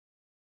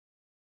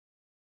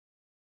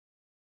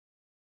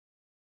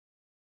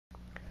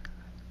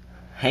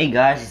Hey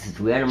guys, this is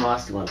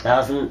Randomosity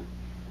 1000,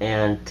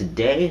 and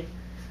today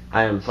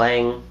I am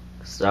playing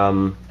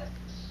some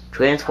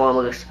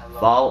Transformers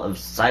Fall of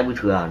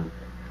Cybertron.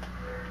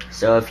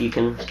 So if you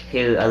can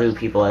hear other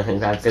people, I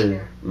think that's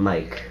their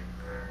mic.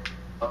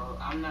 Oh,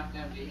 I'm not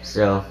gonna be here.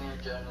 So, I'm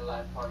gonna join the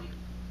live party.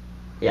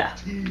 yeah.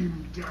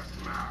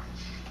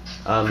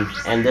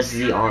 And this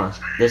is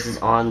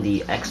on the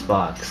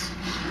Xbox.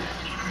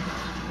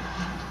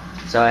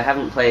 So I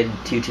haven't played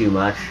too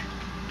much.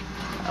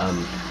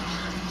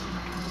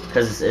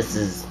 Because this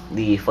is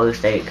the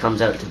first day it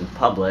comes out to the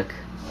public.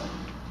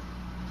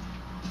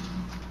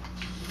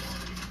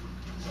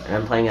 And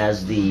I'm playing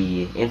as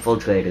the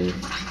Infiltrater.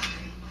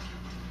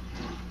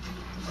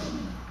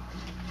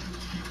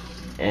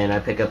 And I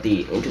pick up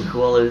the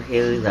intercooler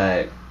here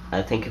that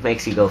I think it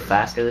makes you go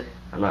faster.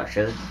 I'm not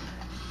sure.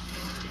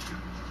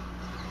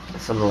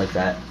 Something like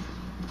that.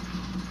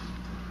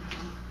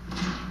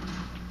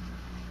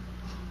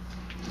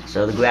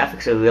 So the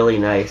graphics are really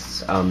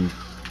nice.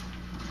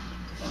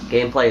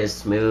 Gameplay is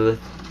smooth.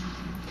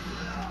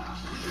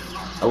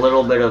 A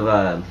little bit of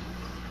a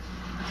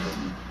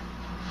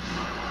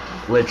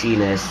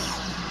glitchiness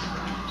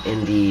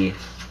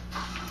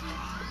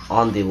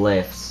on the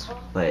lifts,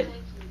 but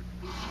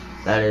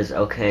that is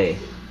okay.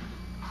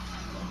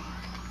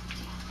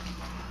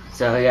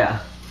 So yeah,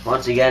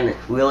 once again,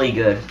 really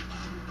good.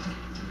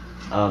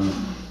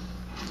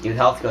 Your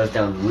health goes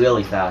down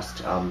really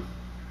fast.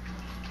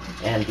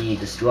 And the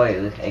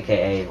Destroyer,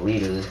 aka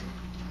Leader,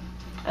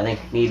 I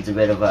think needs a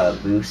bit of a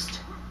boost,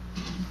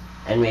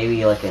 and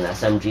maybe like an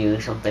SMG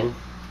or something,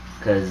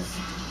 because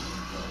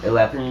the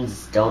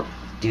weapons don't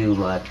do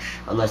much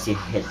unless you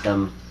hit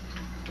them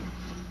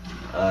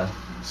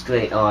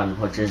straight on,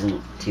 which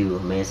isn't too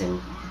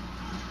amazing.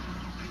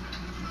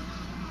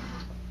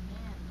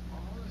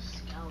 All the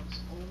scouts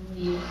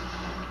only.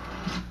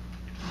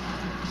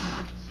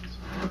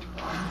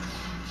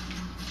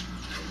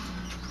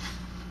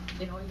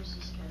 They all use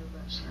these kind of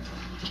reps.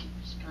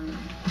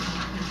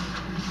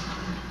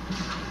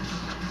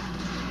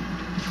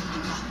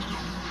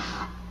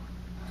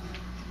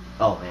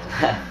 Oh man.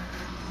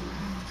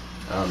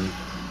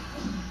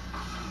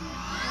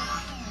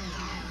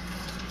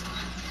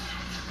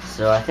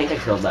 So I think I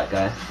killed that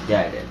guy.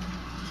 Yeah, I did.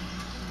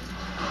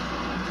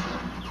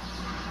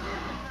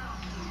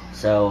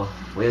 So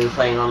we were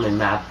playing on the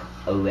map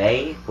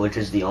Array, which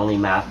is the only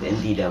map in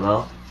the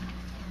demo.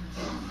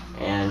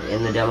 And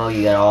in the demo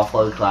you get all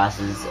 4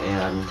 classes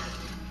and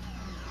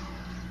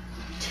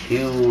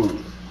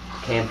 2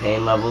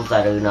 campaign levels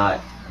that are not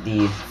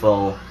the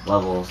full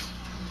levels,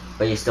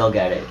 but you still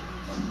get it.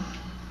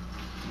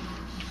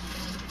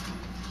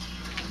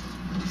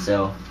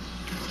 So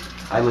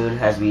High Moon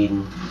has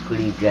been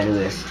pretty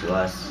generous to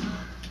us,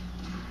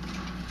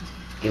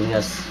 giving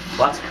us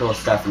lots of cool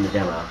stuff in the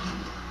demo.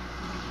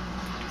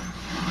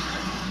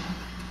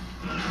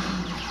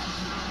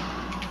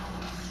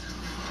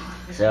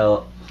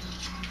 So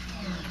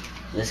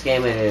this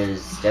game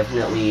is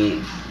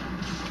definitely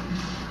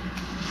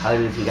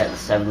harder to get the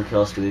 7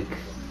 kill streak.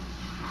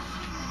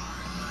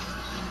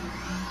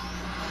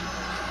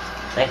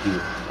 Thank you,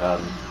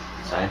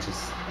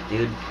 scientist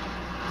dude.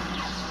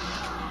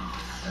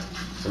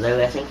 So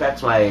there, I think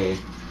that's my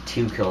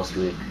 2 kill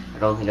streak. I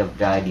don't think I've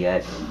died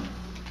yet,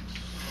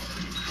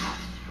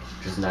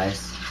 which is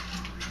nice.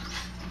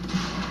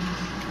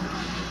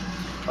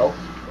 Oh,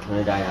 I'm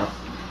gonna die now.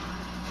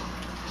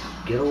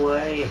 Get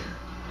away!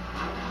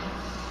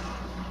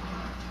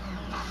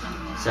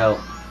 So,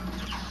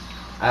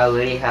 I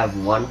already have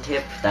one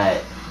tip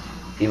that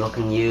people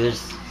can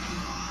use.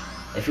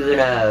 If you're in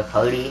a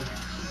party,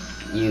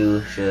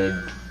 you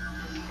should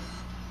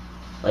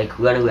like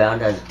run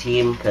around as a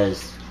team,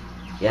 because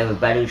you have a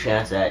better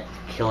chance at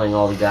killing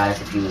all the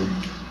guys if you're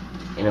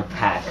in a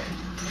pack.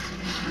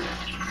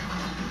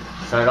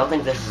 So I don't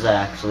think this is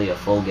actually a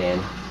full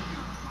game.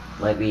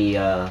 Might be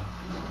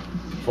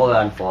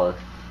 4-on-4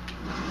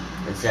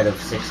 instead of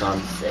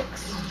 6-on-6.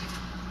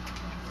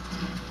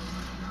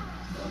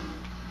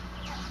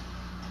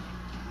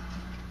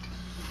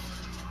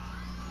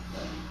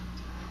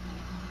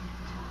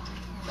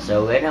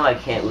 So right now I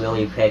can't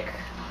really pick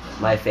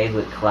my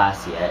favorite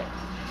class yet,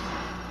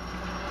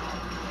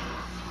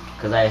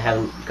 because I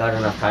haven't got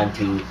enough time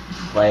to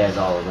play as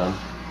all of them.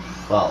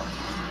 Well,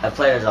 I've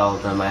played as all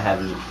of them, I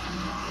haven't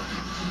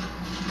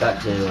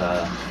got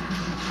to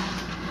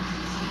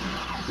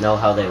know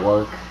how they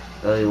work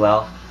really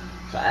well.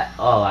 So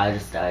I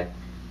just died.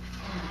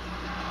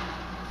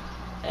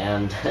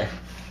 And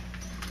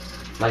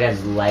my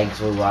guy's legs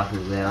were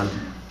walking around.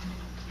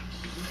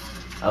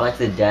 I like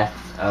the death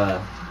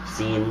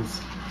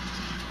scenes.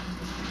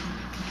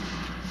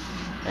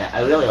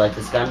 I really like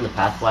this gun, the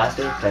Path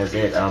Blaster, because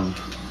it's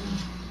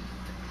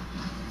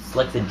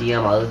like the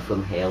DMR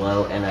from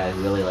Halo, and I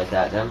really like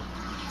that gun.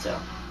 So,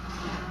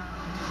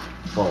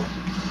 boom.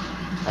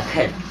 I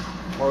had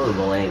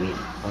horrible aim,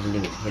 wasn't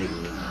even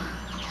hitting me.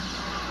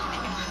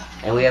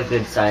 And we have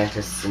good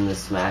scientists in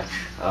this match,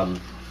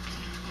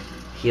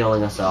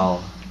 healing us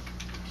all,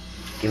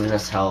 giving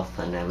us health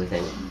and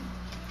everything.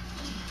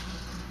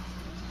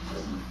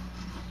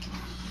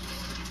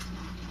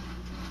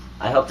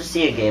 I hope to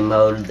see a game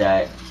mode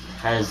that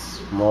has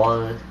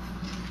more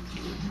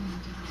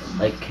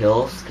like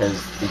kills,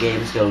 because the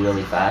games go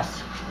really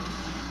fast.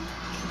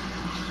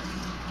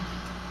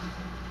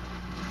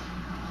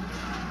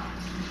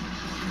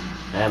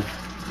 I'm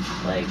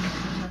like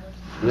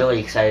really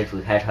excited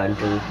for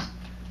Headhunter,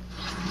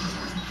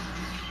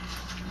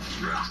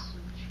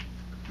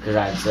 because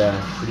that's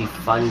a pretty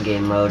fun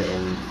game mode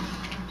in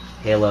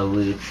Halo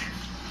Reach.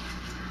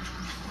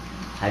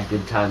 Had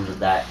good times with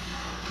that.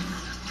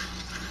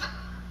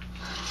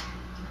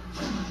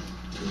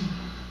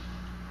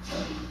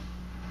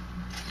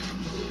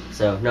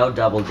 So no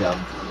double jump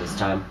this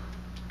time,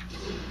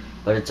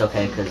 but it's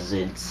okay because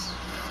it's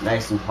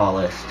nice and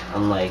polished,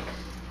 unlike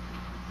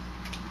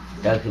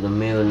Dark of the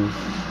Moon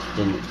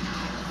didn't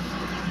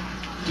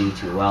do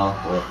too well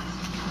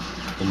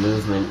with the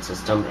movement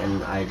system,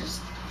 and I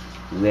just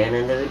ran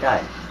into it and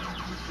died.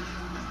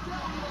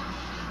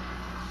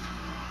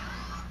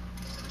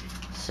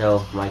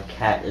 So my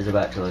cat is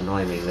about to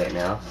annoy me right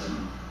now.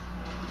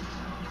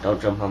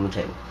 Don't jump on the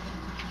table.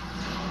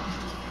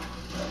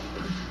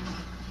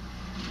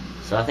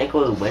 So I think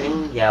we're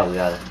winning. Yeah, we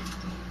are.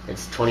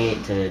 It's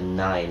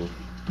 28-9.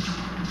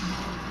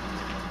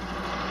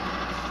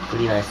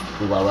 Pretty nice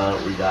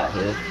blowout we got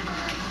here.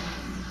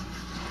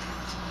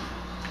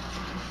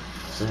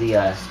 So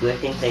the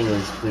squirting thing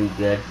was pretty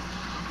good.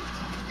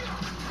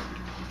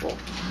 Oh,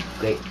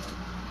 great.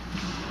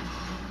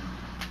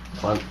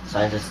 Come on,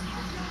 scientist.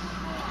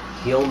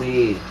 Heal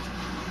me.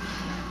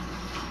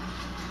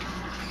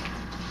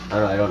 Oh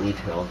no, I don't need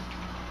heal.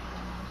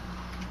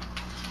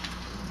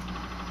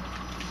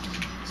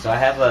 So I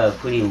have a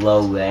pretty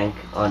low rank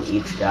on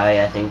each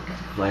guy. I think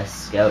my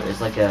scout is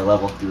like a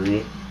level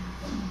 3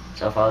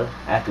 so far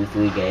after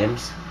 3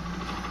 games,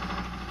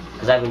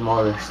 because I've been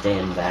more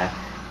staying back.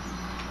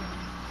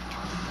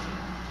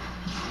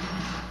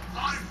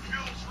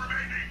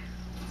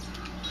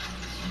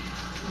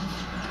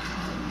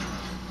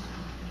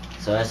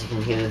 So as you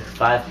can hear,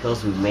 5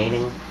 kills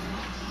remaining.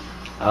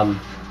 And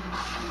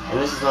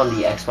this is on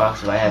the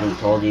Xbox, if I haven't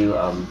told you,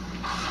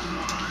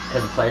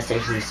 because the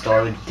PlayStation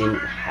Store didn't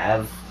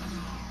have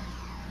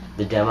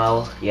the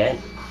demo yet,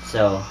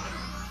 so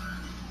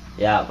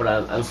yeah, but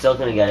I'm still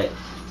gonna get it.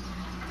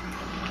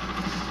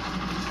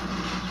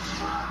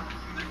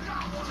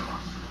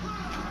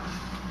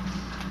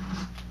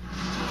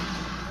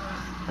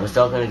 I'm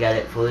still gonna get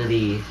it for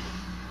the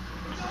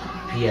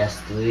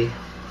PS3,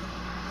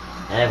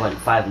 and I went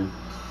 5 and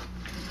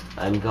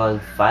I'm going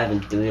 5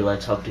 and 3.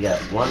 Let's hope to get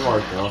one more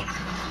kill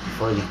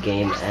before the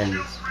game ends.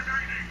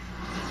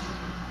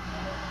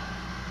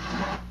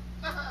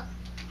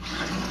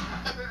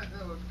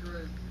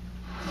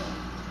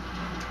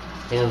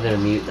 I think I'm gonna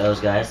mute those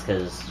guys,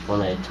 because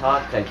when they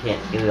talk I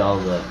can't hear all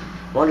the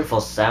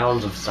wonderful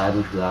sounds of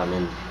Cybertron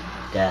and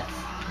death.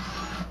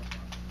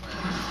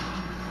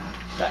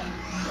 Die.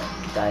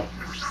 Die.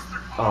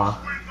 Aw.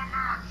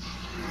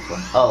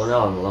 Oh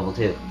no, I'm level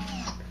 2.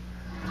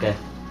 Okay.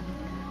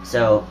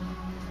 So,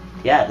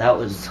 yeah, that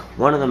was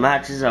one of the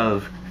matches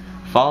of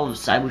Fall of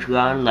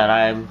Cybertron that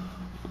I'm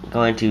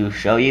going to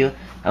show you.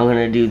 I'm going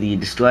to do the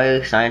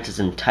Destroyer, Scientist,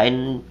 and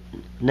Titan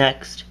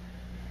next.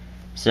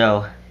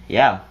 So,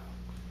 yeah.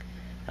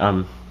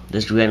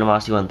 This is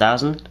Randomosity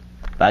 1000.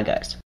 Bye, guys.